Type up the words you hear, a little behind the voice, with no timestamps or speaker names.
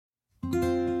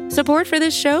Support for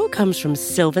this show comes from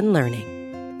Sylvan Learning.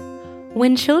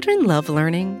 When children love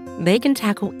learning, they can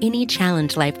tackle any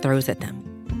challenge life throws at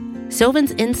them.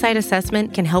 Sylvan's Insight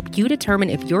Assessment can help you determine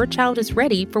if your child is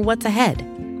ready for what's ahead.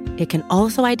 It can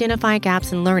also identify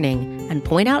gaps in learning and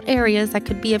point out areas that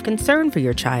could be of concern for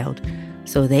your child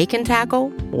so they can tackle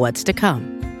what's to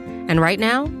come. And right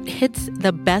now, it's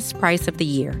the best price of the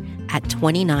year at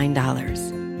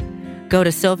 $29. Go to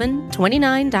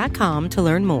sylvan29.com to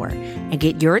learn more and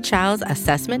get your child's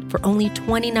assessment for only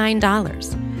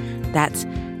 $29. That's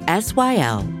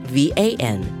SYLVAN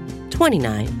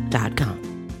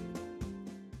 29.com.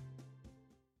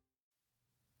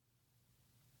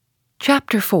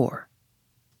 Chapter 4.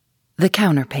 The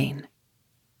Counterpane.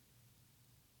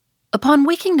 Upon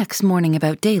waking next morning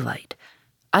about daylight,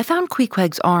 I found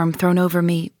Queequeg's arm thrown over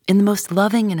me in the most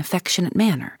loving and affectionate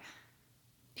manner.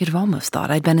 You'd have almost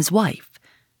thought I'd been his wife.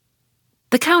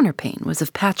 The counterpane was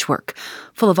of patchwork,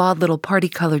 full of odd little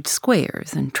party-colored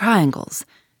squares and triangles,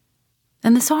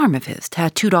 and this arm of his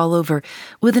tattooed all over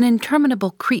with an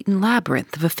interminable Cretan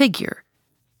labyrinth of a figure,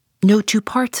 no two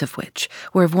parts of which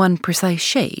were of one precise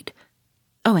shade,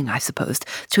 owing, I suppose,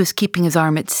 to his keeping his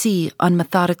arm at sea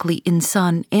unmethodically in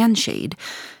sun and shade,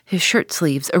 his shirt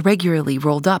sleeves irregularly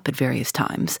rolled up at various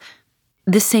times.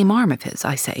 This same arm of his,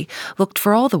 I say, looked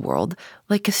for all the world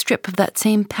like a strip of that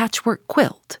same patchwork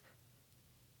quilt.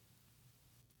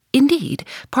 Indeed,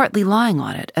 partly lying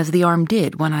on it, as the arm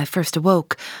did when I first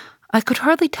awoke, I could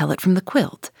hardly tell it from the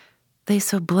quilt. They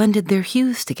so blended their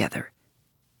hues together.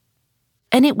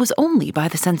 And it was only by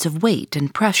the sense of weight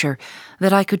and pressure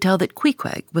that I could tell that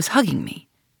Queequeg was hugging me.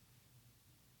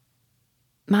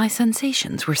 My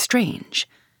sensations were strange.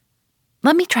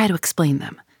 Let me try to explain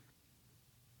them.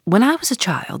 When I was a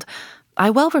child, I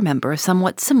well remember a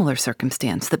somewhat similar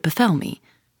circumstance that befell me.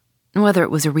 Whether it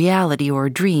was a reality or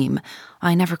a dream,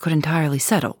 I never could entirely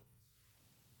settle.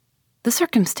 The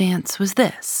circumstance was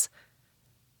this.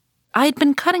 I had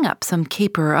been cutting up some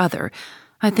caper or other.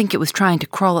 I think it was trying to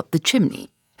crawl up the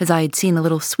chimney, as I had seen a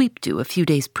little sweep do a few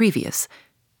days previous.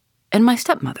 And my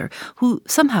stepmother, who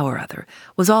somehow or other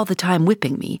was all the time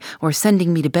whipping me or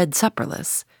sending me to bed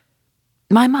supperless,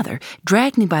 my mother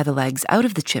dragged me by the legs out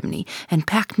of the chimney and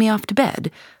packed me off to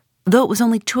bed, though it was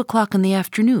only 2:00 in the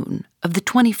afternoon of the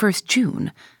 21st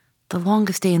June, the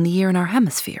longest day in the year in our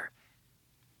hemisphere.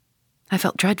 I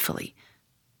felt dreadfully,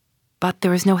 but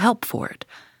there was no help for it.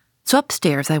 So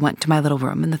upstairs I went to my little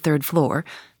room in the 3rd floor,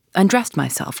 undressed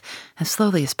myself as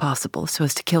slowly as possible so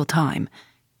as to kill time,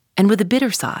 and with a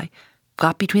bitter sigh,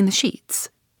 got between the sheets.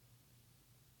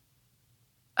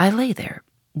 I lay there,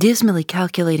 dismally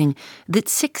calculating that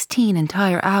 16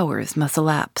 entire hours must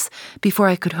elapse before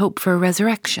I could hope for a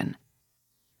resurrection.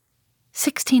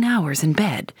 16 hours in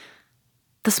bed.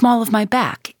 The small of my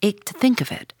back ached to think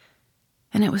of it,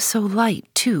 and it was so light,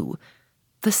 too,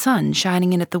 the sun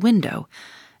shining in at the window,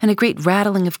 and a great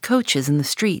rattling of coaches in the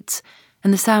streets,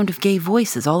 and the sound of gay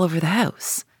voices all over the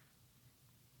house.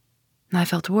 I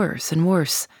felt worse and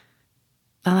worse.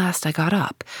 At last I got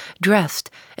up,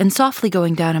 dressed, and softly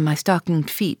going down on my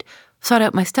stockinged feet, sought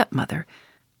out my stepmother,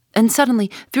 and suddenly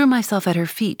threw myself at her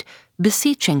feet,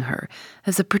 beseeching her,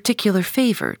 as a particular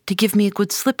favor, to give me a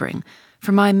good slippering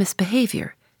for my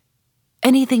misbehavior.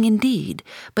 Anything indeed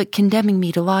but condemning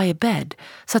me to lie abed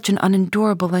such an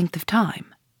unendurable length of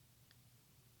time.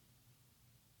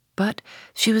 But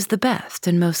she was the best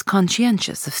and most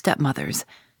conscientious of stepmothers,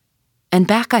 and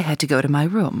back I had to go to my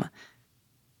room.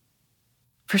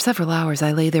 For several hours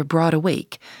I lay there broad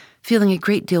awake, feeling a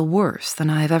great deal worse than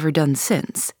I have ever done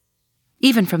since,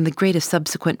 even from the greatest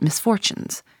subsequent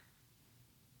misfortunes.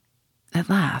 At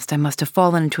last I must have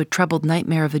fallen into a troubled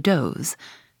nightmare of a doze,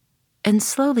 and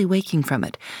slowly waking from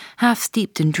it, half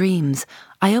steeped in dreams,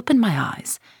 I opened my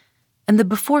eyes, and the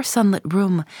before sunlit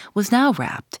room was now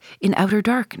wrapped in outer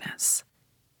darkness.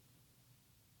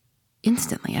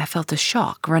 Instantly I felt a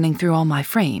shock running through all my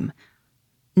frame.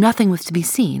 Nothing was to be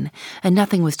seen, and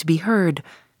nothing was to be heard,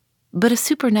 but a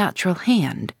supernatural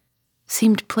hand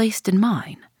seemed placed in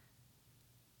mine.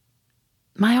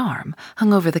 My arm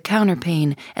hung over the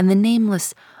counterpane, and the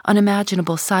nameless,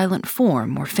 unimaginable silent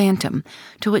form or phantom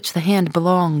to which the hand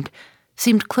belonged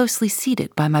seemed closely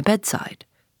seated by my bedside.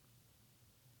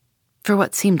 For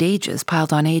what seemed ages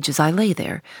piled on ages I lay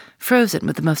there, frozen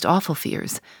with the most awful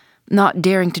fears, not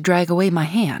daring to drag away my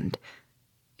hand,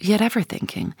 yet ever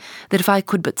thinking that if I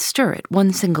could but stir it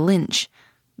 1 single inch,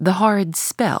 the horrid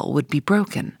spell would be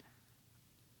broken.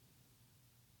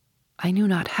 I knew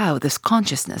not how this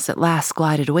consciousness at last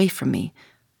glided away from me,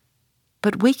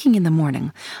 but waking in the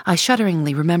morning, I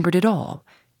shudderingly remembered it all,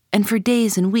 and for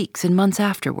days and weeks and months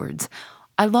afterwards,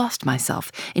 I lost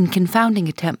myself in confounding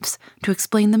attempts to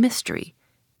explain the mystery.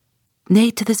 Nay,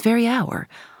 to this very hour,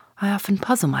 I often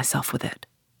puzzle myself with it.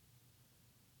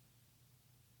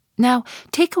 Now,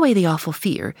 take away the awful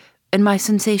fear, and my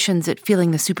sensations at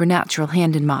feeling the supernatural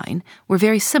hand in mine were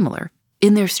very similar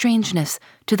in their strangeness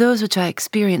to those which I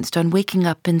experienced on waking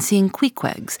up and seeing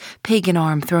Queequeg's pagan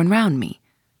arm thrown round me.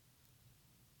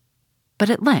 But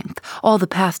at length all the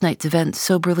past night's events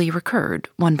soberly recurred,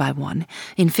 one by one,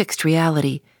 in fixed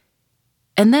reality,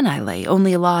 and then I lay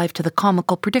only alive to the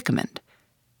comical predicament.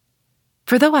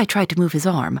 For though I tried to move his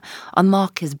arm,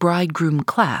 unlock his bridegroom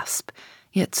clasp,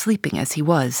 yet sleeping as he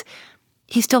was,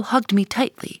 he still hugged me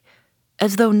tightly,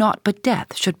 as though naught but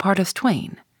death should part us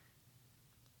twain.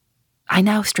 I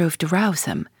now strove to rouse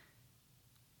him.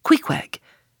 Queequeg,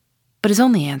 but his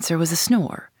only answer was a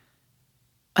snore.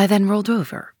 I then rolled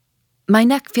over, my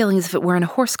neck feeling as if it were in a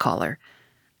horse collar,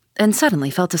 and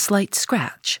suddenly felt a slight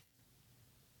scratch.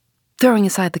 Throwing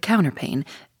aside the counterpane,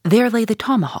 there lay the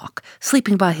tomahawk,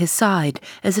 sleeping by his side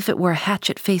as if it were a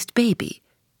hatchet-faced baby.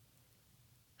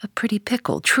 A pretty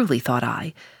pickle, truly, thought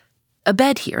I. A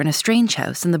bed here in a strange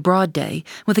house in the broad day,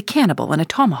 with a cannibal and a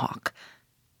tomahawk.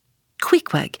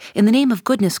 Queequeg, in the name of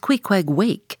goodness, Queequeg,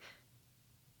 wake!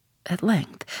 At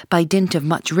length, by dint of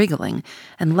much wriggling,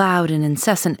 and loud and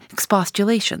incessant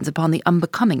expostulations upon the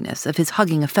unbecomingness of his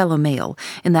hugging a fellow male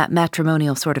in that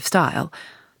matrimonial sort of style,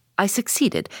 I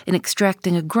succeeded in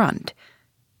extracting a grunt,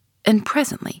 and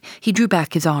presently he drew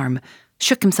back his arm,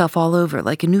 shook himself all over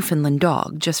like a Newfoundland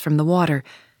dog just from the water,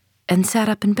 and sat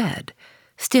up in bed,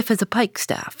 stiff as a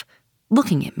pikestaff,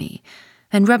 looking at me,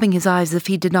 and rubbing his eyes as if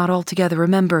he did not altogether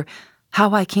remember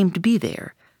how I came to be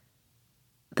there,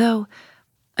 though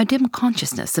a dim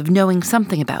consciousness of knowing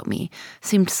something about me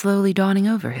seemed slowly dawning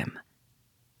over him.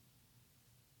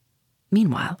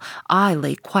 Meanwhile, I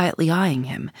lay quietly eyeing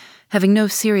him, having no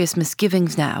serious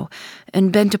misgivings now,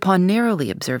 and bent upon narrowly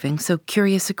observing so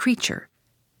curious a creature.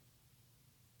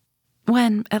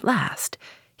 When, at last,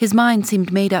 his mind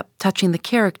seemed made up touching the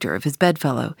character of his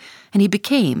bedfellow, and he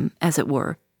became, as it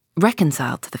were,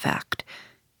 reconciled to the fact,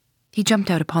 he jumped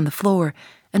out upon the floor,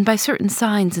 and by certain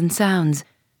signs and sounds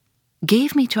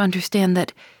gave me to understand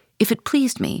that, if it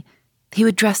pleased me, he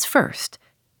would dress first,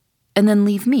 and then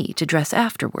leave me to dress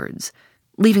afterwards,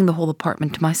 leaving the whole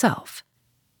apartment to myself.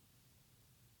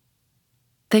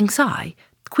 Thinks I,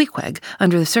 Queequeg,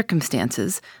 under the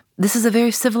circumstances, this is a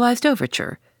very civilized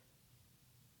overture.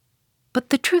 But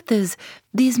the truth is,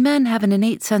 these men have an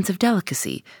innate sense of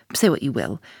delicacy, say what you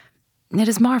will. It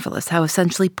is marvelous how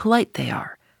essentially polite they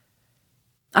are.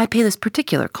 I pay this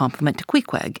particular compliment to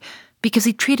Queequeg, because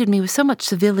he treated me with so much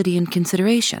civility and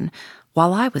consideration,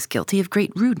 while I was guilty of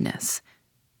great rudeness,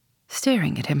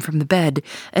 staring at him from the bed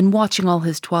and watching all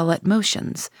his toilette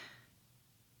motions,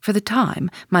 for the time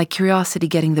my curiosity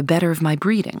getting the better of my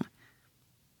breeding.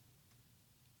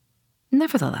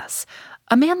 Nevertheless,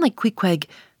 a man like Queequeg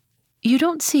you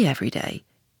don't see every day.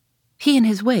 He and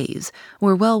his ways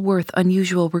were well worth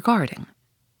unusual regarding.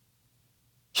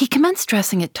 He commenced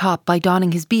dressing at top by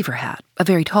donning his beaver hat, a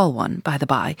very tall one, by the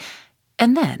by,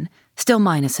 and then, still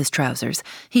minus his trousers,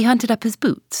 he hunted up his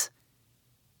boots.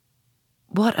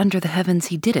 What under the heavens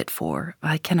he did it for,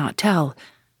 I cannot tell,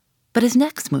 but his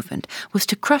next movement was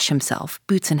to crush himself,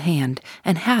 boots in hand,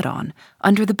 and hat on,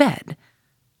 under the bed,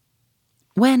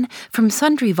 when, from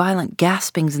sundry violent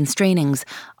gaspings and strainings,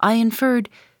 I inferred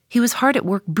he was hard at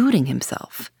work booting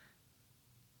himself.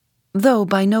 Though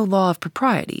by no law of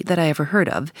propriety that I ever heard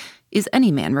of is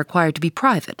any man required to be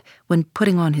private when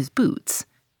putting on his boots.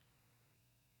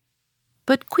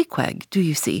 But Queequeg, do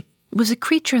you see, was a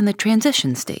creature in the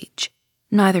transition stage,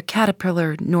 neither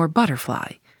caterpillar nor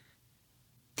butterfly.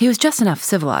 He was just enough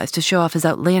civilized to show off his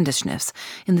outlandishness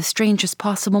in the strangest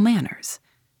possible manners.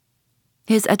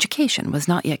 His education was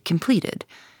not yet completed.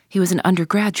 He was an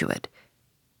undergraduate.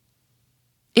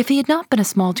 If he had not been a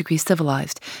small degree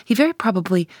civilized, he very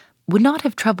probably would not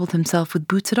have troubled himself with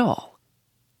boots at all.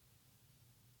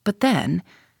 But then,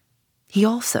 he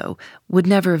also would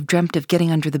never have dreamt of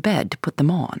getting under the bed to put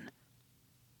them on.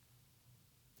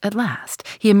 At last,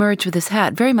 he emerged with his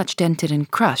hat very much dented and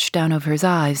crushed down over his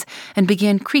eyes, and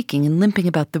began creaking and limping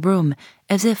about the room,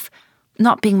 as if,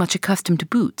 not being much accustomed to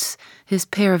boots, his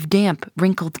pair of damp,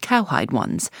 wrinkled cowhide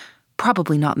ones,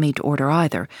 probably not made to order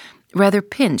either, rather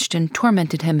pinched and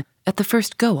tormented him at the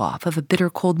first go-off of a bitter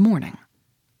cold morning.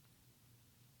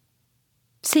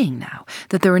 Seeing now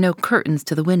that there were no curtains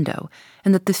to the window,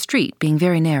 and that the street being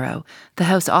very narrow, the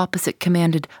house opposite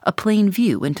commanded a plain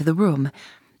view into the room,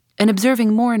 and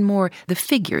observing more and more the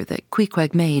figure that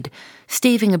Queequeg made,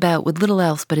 staving about with little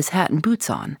else but his hat and boots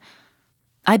on,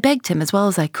 I begged him as well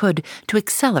as I could to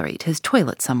accelerate his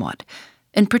toilet somewhat,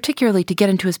 and particularly to get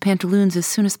into his pantaloons as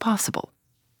soon as possible.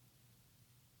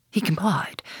 He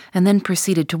complied, and then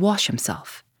proceeded to wash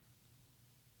himself.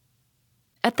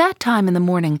 At that time in the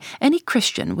morning, any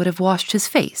Christian would have washed his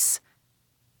face.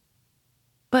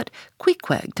 But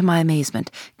Queequeg, to my amazement,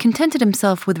 contented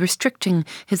himself with restricting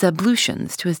his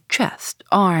ablutions to his chest,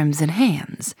 arms, and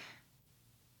hands.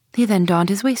 He then donned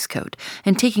his waistcoat,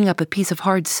 and taking up a piece of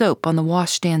hard soap on the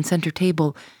washstand center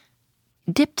table,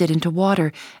 dipped it into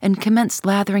water and commenced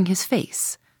lathering his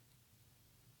face.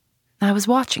 I was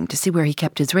watching to see where he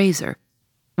kept his razor,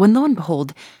 when lo and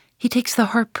behold, he takes the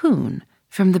harpoon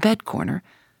from the bed corner,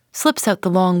 slips out the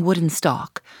long wooden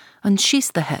stalk,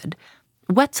 unsheaths the head,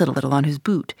 wets it a little on his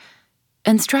boot,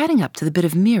 and striding up to the bit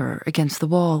of mirror against the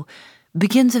wall,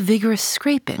 begins a vigorous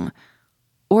scraping,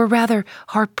 or rather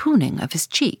harpooning of his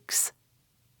cheeks.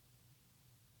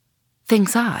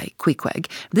 Thinks I, Queequeg,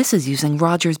 this is using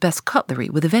Roger's best cutlery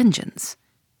with a vengeance.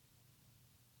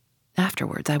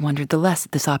 Afterwards I wondered the less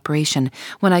at this operation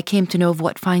when I came to know of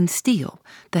what fine steel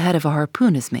the head of a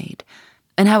harpoon is made,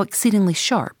 and how exceedingly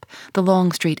sharp the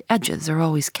long straight edges are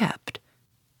always kept.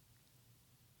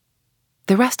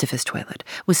 The rest of his toilet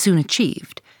was soon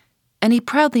achieved, and he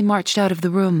proudly marched out of the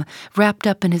room wrapped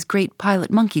up in his great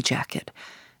pilot monkey jacket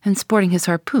and sporting his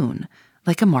harpoon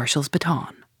like a marshal's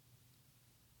baton.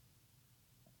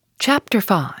 Chapter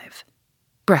 5.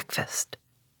 Breakfast.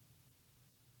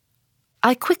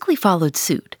 I quickly followed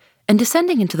suit, and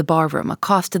descending into the barroom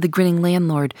accosted the grinning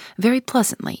landlord very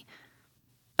pleasantly.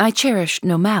 I cherished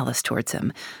no malice towards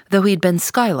him, though he had been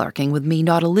skylarking with me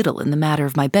not a little in the matter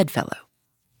of my bedfellow.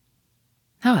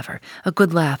 However, a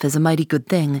good laugh is a mighty good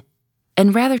thing,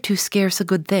 and rather too scarce a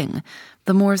good thing,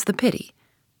 the more's the pity.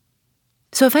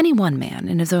 So if any one man,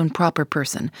 in his own proper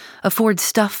person, affords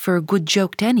stuff for a good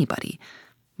joke to anybody,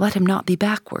 let him not be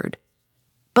backward,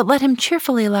 but let him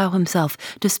cheerfully allow himself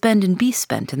to spend and be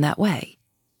spent in that way.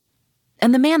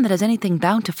 And the man that has anything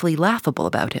bountifully laughable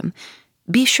about him,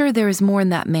 be sure there is more in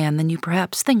that man than you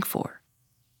perhaps think for.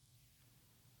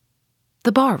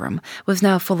 The barroom was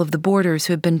now full of the boarders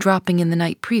who had been dropping in the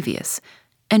night previous,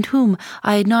 and whom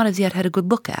I had not as yet had a good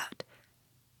look at.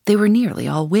 They were nearly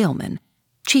all whalemen,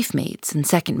 chief mates and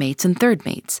second mates and third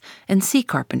mates, and sea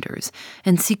carpenters,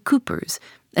 and sea coopers,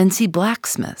 and sea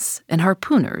blacksmiths, and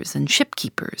harpooners, and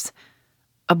shipkeepers,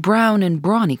 a brown and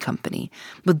brawny company,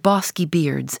 with bosky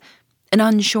beards, an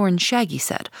unshorn shaggy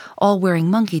set, all wearing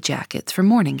monkey jackets for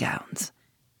morning gowns.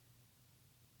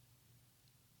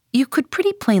 You could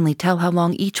pretty plainly tell how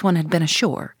long each one had been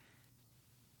ashore.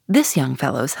 This young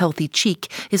fellow's healthy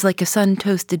cheek is like a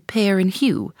sun-toasted pear in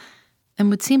hue, and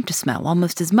would seem to smell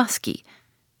almost as musky.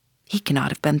 He cannot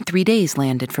have been 3 days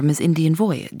landed from his Indian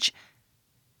voyage.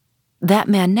 That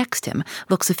man next him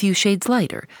looks a few shades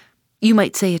lighter. You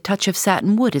might say a touch of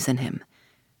satin wood is in him.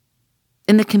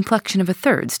 In the complexion of a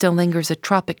third still lingers a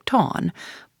tropic tawn,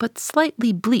 but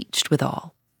slightly bleached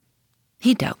withal.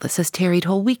 He doubtless has tarried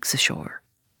whole weeks ashore.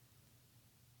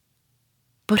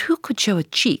 But who could show a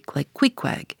cheek like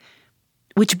Queequeg,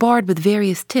 which barred with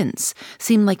various tints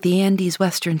seemed like the Andes'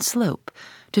 western slope,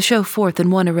 to show forth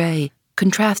in one array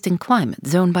contrasting climate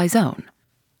zone by zone?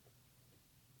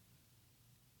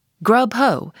 "Grub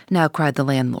ho!" now cried the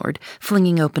landlord,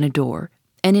 flinging open a door,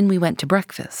 and in we went to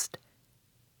breakfast.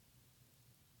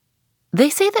 They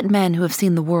say that men who have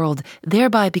seen the world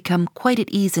thereby become quite at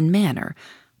ease in manner,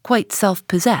 quite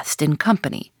self-possessed in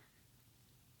company.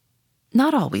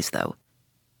 Not always, though.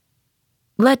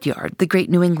 Ledyard, the great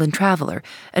New England traveler,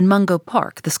 and Mungo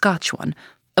Park, the Scotch one,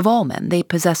 of all men they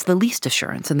possess the least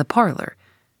assurance in the parlor.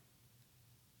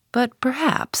 But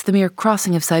perhaps the mere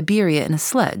crossing of Siberia in a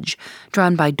sledge,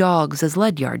 drawn by dogs as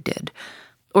Ledyard did,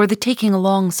 or the taking a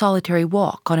long solitary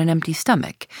walk on an empty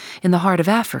stomach in the heart of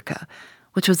Africa,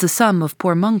 which was the sum of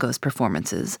poor Mungo's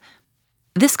performances,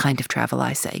 this kind of travel,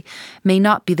 I say, may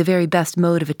not be the very best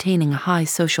mode of attaining a high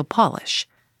social polish.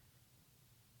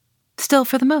 Still,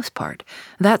 for the most part,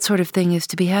 that sort of thing is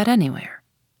to be had anywhere.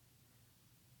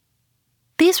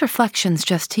 These reflections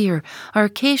just here are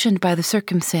occasioned by the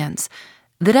circumstance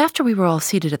that after we were all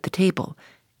seated at the table,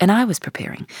 and I was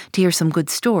preparing to hear some good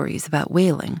stories about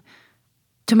whaling,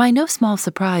 to my no small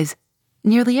surprise,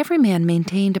 nearly every man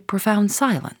maintained a profound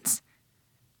silence.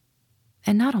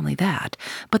 And not only that,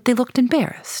 but they looked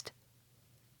embarrassed.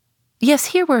 Yes,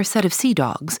 here were a set of sea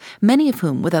dogs, many of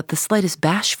whom, without the slightest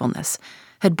bashfulness,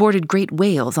 had boarded great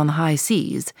whales on the high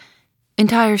seas,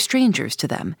 entire strangers to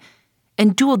them,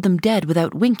 and dueled them dead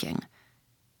without winking.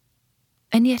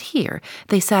 And yet here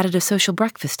they sat at a social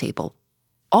breakfast table,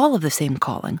 all of the same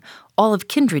calling, all of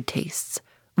kindred tastes,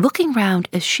 looking round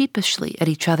as sheepishly at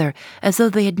each other as though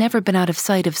they had never been out of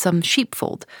sight of some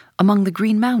sheepfold among the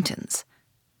Green Mountains.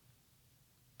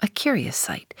 A curious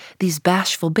sight, these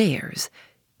bashful bears,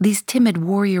 these timid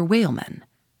warrior whalemen.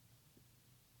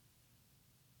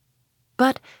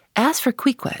 But as for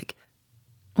Queequeg,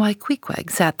 why,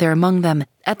 Queequeg sat there among them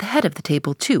at the head of the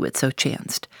table too, it so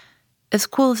chanced, as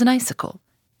cool as an icicle.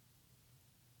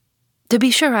 To be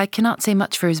sure, I cannot say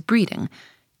much for his breeding.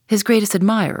 His greatest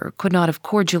admirer could not have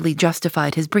cordially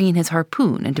justified his bringing his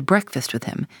harpoon into breakfast with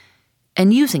him,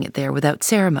 and using it there without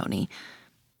ceremony,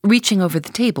 reaching over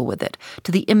the table with it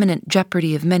to the imminent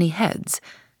jeopardy of many heads,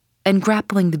 and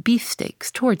grappling the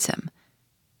beefsteaks towards him.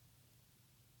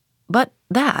 But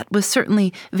that was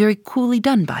certainly very coolly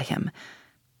done by him,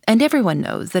 and everyone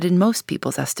knows that in most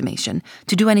people's estimation,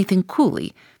 to do anything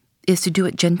coolly is to do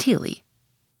it genteelly.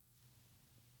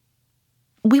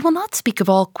 We will not speak of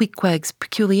all Queequeg's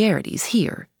peculiarities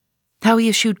here, how he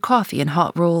eschewed coffee and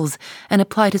hot rolls and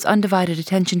applied his undivided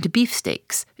attention to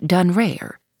beefsteaks, done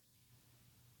rare.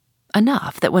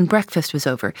 Enough that when breakfast was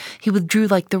over, he withdrew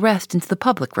like the rest into the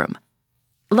public room,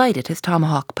 lighted his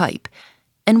tomahawk pipe,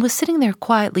 and was sitting there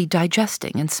quietly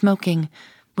digesting and smoking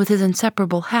with his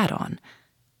inseparable hat on,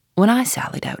 when I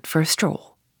sallied out for a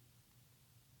stroll.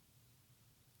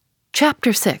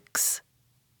 Chapter 6.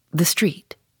 The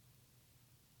Street.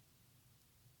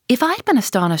 If I'd been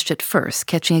astonished at first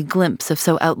catching a glimpse of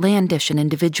so outlandish an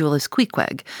individual as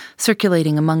Queequeg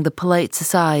circulating among the polite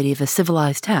society of a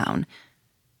civilized town,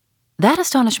 that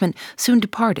astonishment soon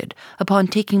departed upon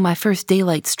taking my first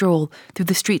daylight stroll through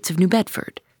the streets of New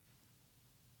Bedford.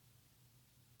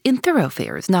 In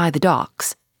thoroughfares nigh the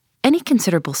docks, any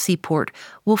considerable seaport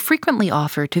will frequently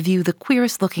offer to view the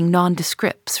queerest-looking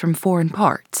nondescripts from foreign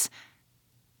parts.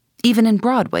 Even in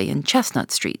Broadway and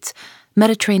Chestnut Streets,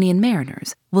 Mediterranean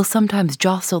mariners will sometimes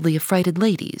jostle the affrighted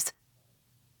ladies.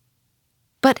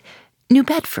 But New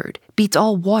Bedford beats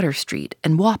all Water Street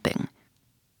and Wapping.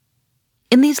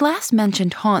 In these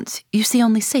last-mentioned haunts you see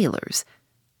only sailors,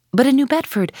 but in New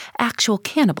Bedford actual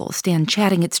cannibals stand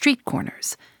chatting at street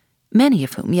corners, many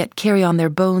of whom yet carry on their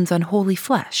bones unholy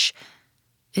flesh.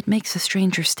 It makes a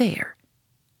stranger stare.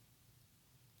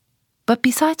 But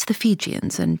besides the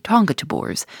Fijians and Tonga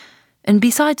tabors, and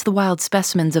besides the wild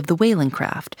specimens of the whaling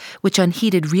craft, which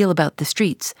unheeded reel about the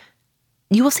streets,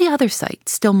 you will see other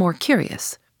sights still more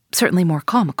curious, certainly more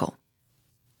comical.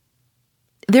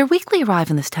 There weekly arrive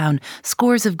in this town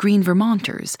scores of green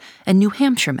Vermonters and New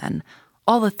Hampshire men,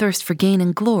 all athirst for gain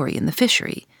and glory in the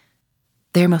fishery.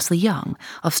 They are mostly young,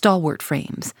 of stalwart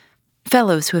frames,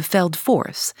 fellows who have felled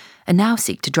forests and now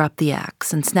seek to drop the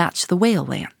axe and snatch the whale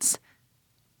lance.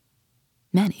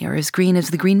 Many are as green as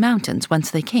the Green Mountains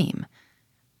whence they came.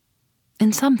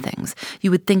 In some things, you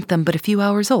would think them but a few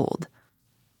hours old.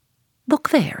 Look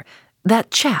there,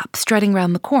 that chap strutting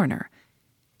round the corner.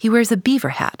 He wears a beaver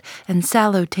hat and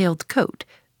sallow-tailed coat,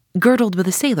 girdled with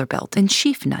a sailor belt and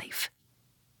sheath knife.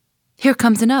 Here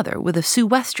comes another with a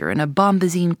sou'wester and a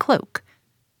bombazine cloak.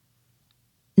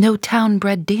 No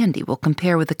town-bred dandy will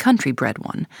compare with a country-bred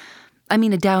one. I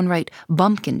mean a downright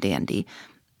bumpkin dandy,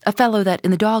 a fellow that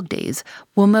in the dog days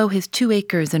will mow his 2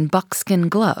 acres in buckskin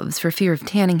gloves for fear of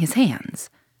tanning his hands.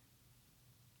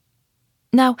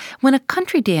 Now, when a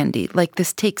country dandy like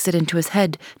this takes it into his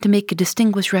head to make a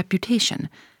distinguished reputation,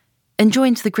 and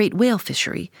joins the great whale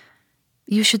fishery,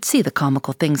 you should see the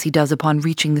comical things he does upon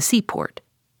reaching the seaport.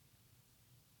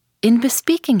 In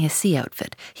bespeaking his sea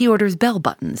outfit, he orders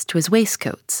bell-buttons to his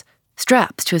waistcoats,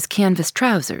 straps to his canvas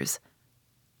trousers.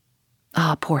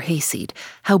 Ah, poor hayseed,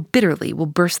 how bitterly will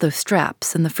burst those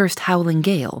straps in the first howling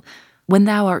gale, when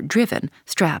thou art driven,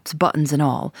 straps, buttons, and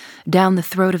all, down the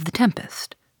throat of the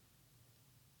tempest.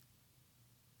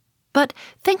 But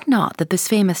think not that this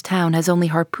famous town has only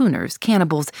harpooners,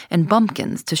 cannibals, and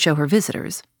bumpkins to show her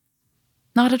visitors.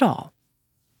 Not at all.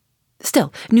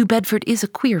 Still, New Bedford is a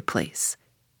queer place.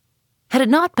 Had it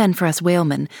not been for us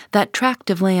whalemen, that tract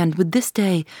of land would this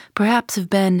day perhaps have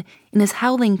been in as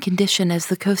howling condition as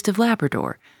the coast of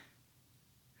Labrador.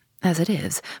 As it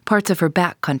is, parts of her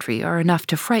back country are enough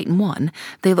to frighten one,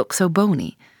 they look so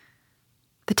bony.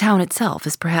 The town itself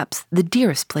is perhaps the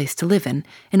dearest place to live in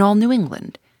all New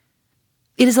England.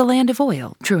 It is a land of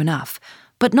oil, true enough,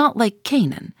 but not like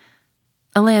Canaan,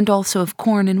 a land also of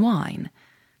corn and wine.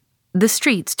 The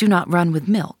streets do not run with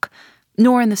milk,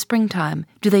 nor in the springtime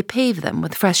do they pave them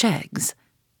with fresh eggs.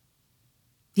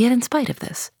 Yet in spite of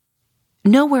this,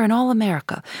 nowhere in all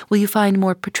America will you find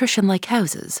more patrician-like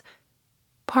houses,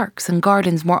 parks and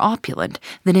gardens more opulent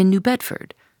than in New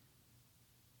Bedford.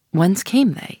 Whence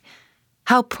came they?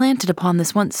 How planted upon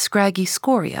this once scraggy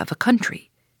scoria of a country?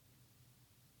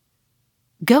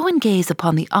 Go and gaze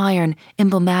upon the iron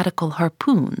emblematical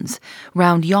harpoons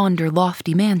round yonder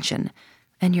lofty mansion,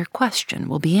 and your question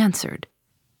will be answered.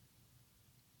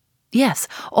 Yes,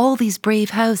 all these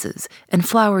brave houses and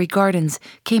flowery gardens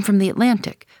came from the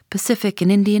Atlantic, Pacific,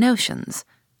 and Indian Oceans.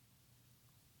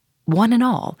 One and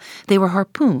all, they were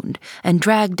harpooned and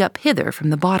dragged up hither from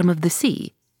the bottom of the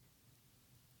sea.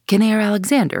 Can Eyre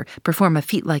Alexander perform a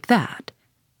feat like that?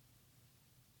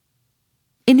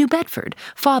 In New Bedford,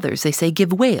 fathers, they say,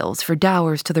 give whales for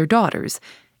dowers to their daughters,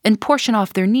 and portion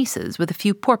off their nieces with a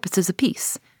few porpoises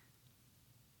apiece.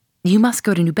 You must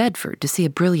go to New Bedford to see a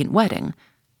brilliant wedding,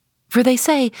 for they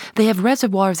say they have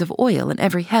reservoirs of oil in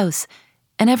every house,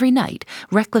 and every night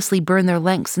recklessly burn their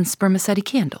lamps and spermaceti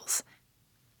candles.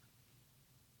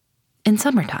 In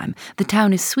summertime, the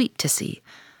town is sweet to see,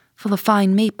 full of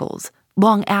fine maples,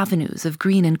 long avenues of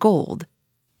green and gold.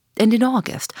 And in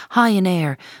August, high in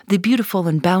air, the beautiful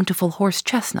and bountiful horse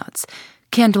chestnuts,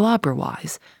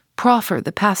 candelabra-wise, proffer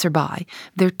the passer-by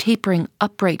their tapering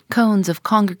upright cones of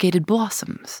congregated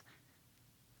blossoms.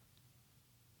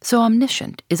 So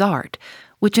omniscient is art,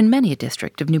 which in many a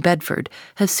district of New Bedford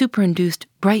has superinduced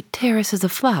bright terraces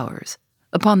of flowers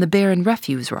upon the barren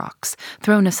refuse rocks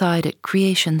thrown aside at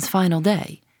creation's final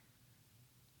day.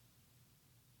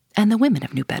 And the women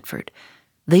of New Bedford,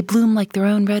 they bloom like their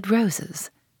own red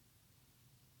roses.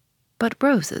 But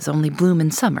roses only bloom in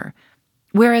summer,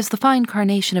 whereas the fine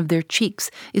carnation of their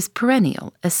cheeks is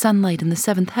perennial as sunlight in the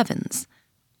seventh heavens.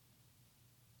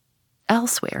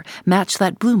 Elsewhere match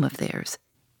that bloom of theirs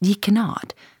ye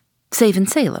cannot, save in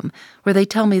Salem, where they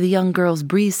tell me the young girls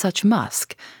breathe such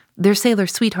musk, their sailor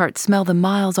sweethearts smell them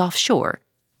miles offshore,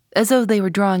 as though they were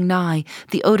drawing nigh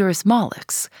the odorous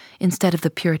mollusks instead of the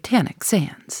puritanic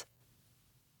sands.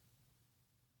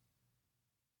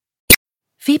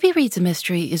 Phoebe Reads a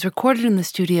Mystery is recorded in the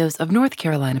studios of North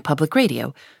Carolina Public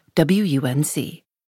Radio, WUNC.